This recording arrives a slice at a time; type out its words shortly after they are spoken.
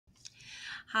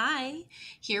Hi,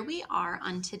 here we are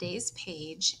on today's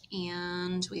page,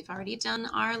 and we've already done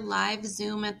our live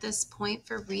Zoom at this point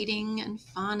for reading and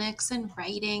phonics and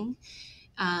writing.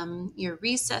 Your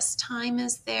recess time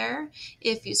is there.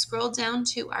 If you scroll down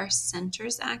to our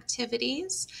centers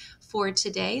activities for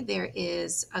today, there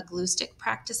is a glue stick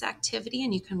practice activity,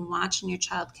 and you can watch and your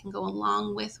child can go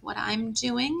along with what I'm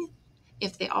doing.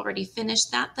 If they already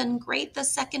finished that, then great. The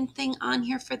second thing on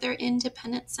here for their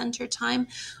independent center time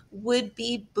would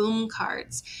be boom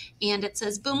cards. And it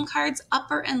says boom cards,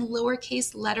 upper and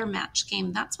lowercase letter match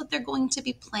game. That's what they're going to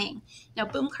be playing. Now,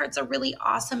 boom cards are really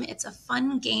awesome. It's a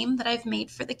fun game that I've made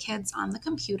for the kids on the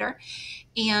computer,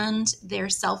 and they're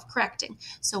self-correcting.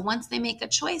 So once they make a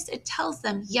choice, it tells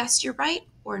them, yes, you're right,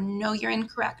 or no, you're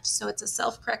incorrect. So it's a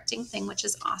self-correcting thing, which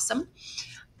is awesome.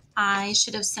 I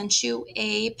should have sent you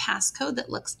a passcode that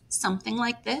looks something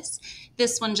like this.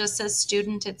 This one just says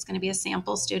student. It's going to be a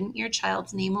sample student. Your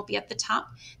child's name will be at the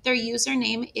top. Their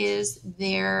username is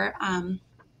their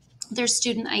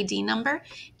student ID number,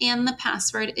 and the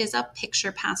password is a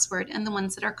picture password. And the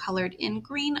ones that are colored in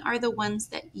green are the ones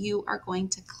that you are going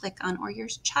to click on, or your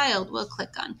child will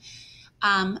click on.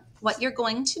 What you're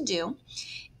going to do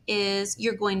is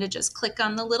you're going to just click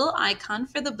on the little icon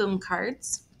for the boom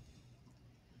cards.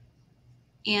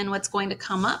 And what's going to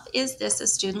come up is this, a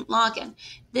student login.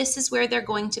 This is where they're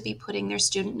going to be putting their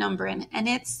student number in. And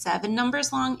it's 7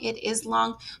 numbers long. It is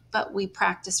long, but we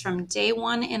practice from day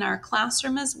one in our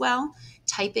classroom as well,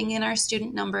 typing in our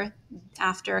student number.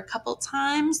 After a couple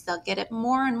times, they'll get it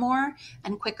more and more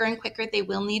and quicker. They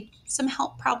will need some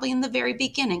help probably in the very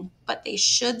beginning, but they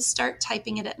should start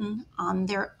typing it in on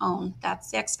their own.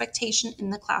 That's the expectation in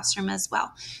the classroom as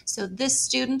well. So this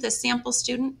student, this sample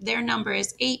student, their number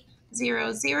is 800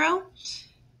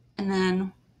 and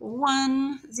then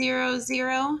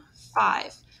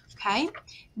 1005. Okay,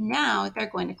 now they're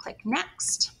going to click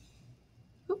next.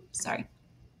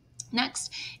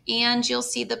 Next, and you'll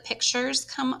see the pictures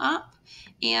come up.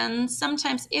 And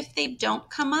sometimes if they don't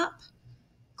come up,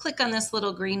 click on this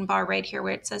little green bar right here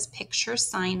where it says picture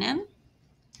sign in.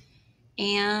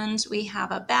 And we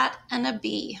have a bat and a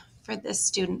bee for this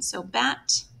student. So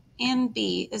bat and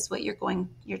B is what your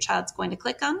child's going to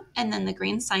click on, and then the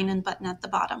green sign in button at the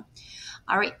bottom.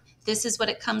 All right, this is what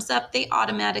it comes up. They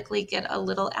automatically get a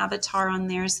little avatar on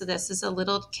there. So this is a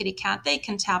little kitty cat. They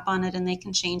can tap on it and they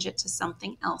can change it to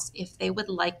something else. If they would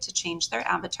like to change their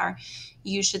avatar,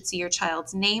 you should see your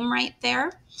child's name right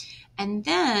there. And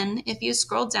then if you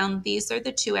scroll down, these are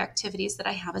the 2 activities that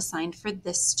I have assigned for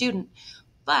this student.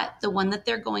 But the one that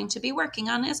they're going to be working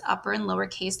on is upper and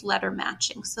lowercase letter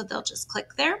matching. So they'll just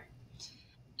click there,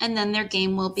 and then their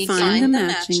game will begin. Find the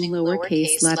matching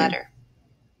lowercase letter.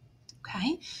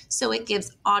 Okay, so it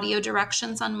gives audio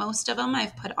directions on most of them.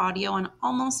 I've put audio on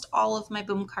almost all of my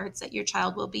boom cards that your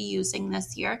child will be using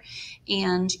this year.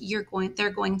 And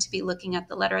they're going to be looking at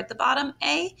the letter at the bottom,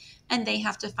 A, and they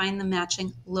have to find the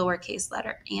matching lowercase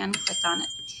letter and click on it.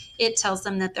 It tells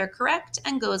them that they're correct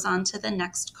and goes on to the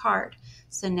next card.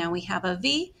 So now we have a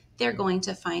V. They're going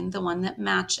to find the one that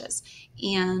matches.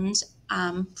 And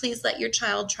please let your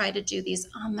child try to do these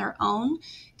on their own.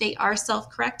 They are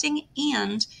self-correcting,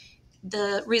 and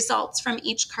the results from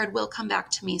each card will come back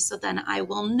to me. So then I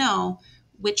will know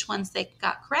which ones they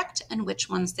got correct and which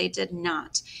ones they did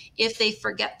not. If they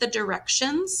forget the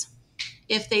directions,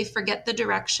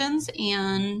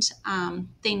 and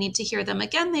they need to hear them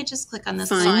again, they just click on this.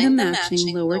 Find the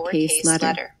matching lowercase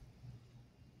letter.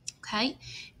 Okay,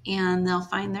 and they'll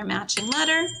find their matching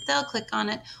letter. They'll click on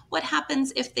it. What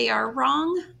happens if they are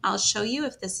wrong? I'll show you.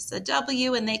 If this is a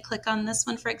W and they click on this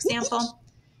one, for example,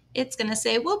 it's going to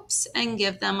say whoops and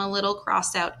give them a little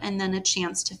cross out and then a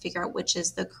chance to figure out which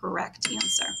is the correct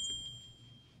answer.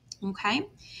 Okay,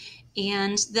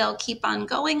 and they'll keep on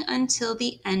going until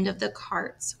the end of the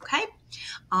cards. Okay,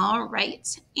 all right,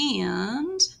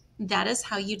 and that is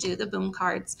how you do the boom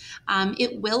cards.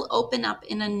 It will open up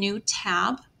in a new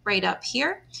tab right up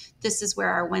here. This is where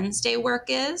our Wednesday work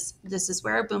is. This is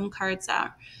where our boom cards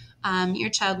are. Your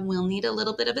child will need a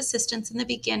little bit of assistance in the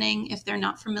beginning if they're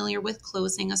not familiar with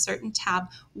closing a certain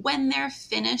tab. When they're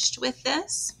finished with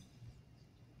this,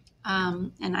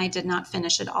 and I did not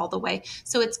finish it all the way,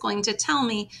 so it's going to tell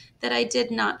me that I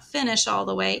did not finish all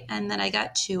the way and that I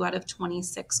got 2 out of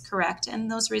 26 correct,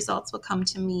 and those results will come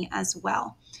to me as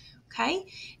well. Okay,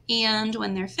 and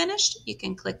when they're finished, you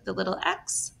can click the little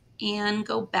X and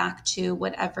go back to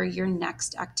whatever your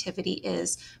next activity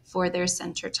is for their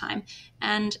center time.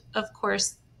 And of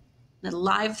course, the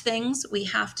live things we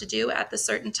have to do at the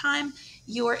certain time,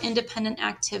 your independent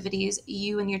activities,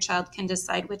 you and your child can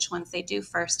decide which ones they do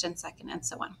first and second and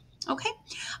so on. Okay,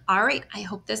 all right, I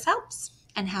hope this helps.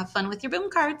 and have fun with your boom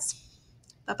cards.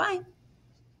 Bye-bye.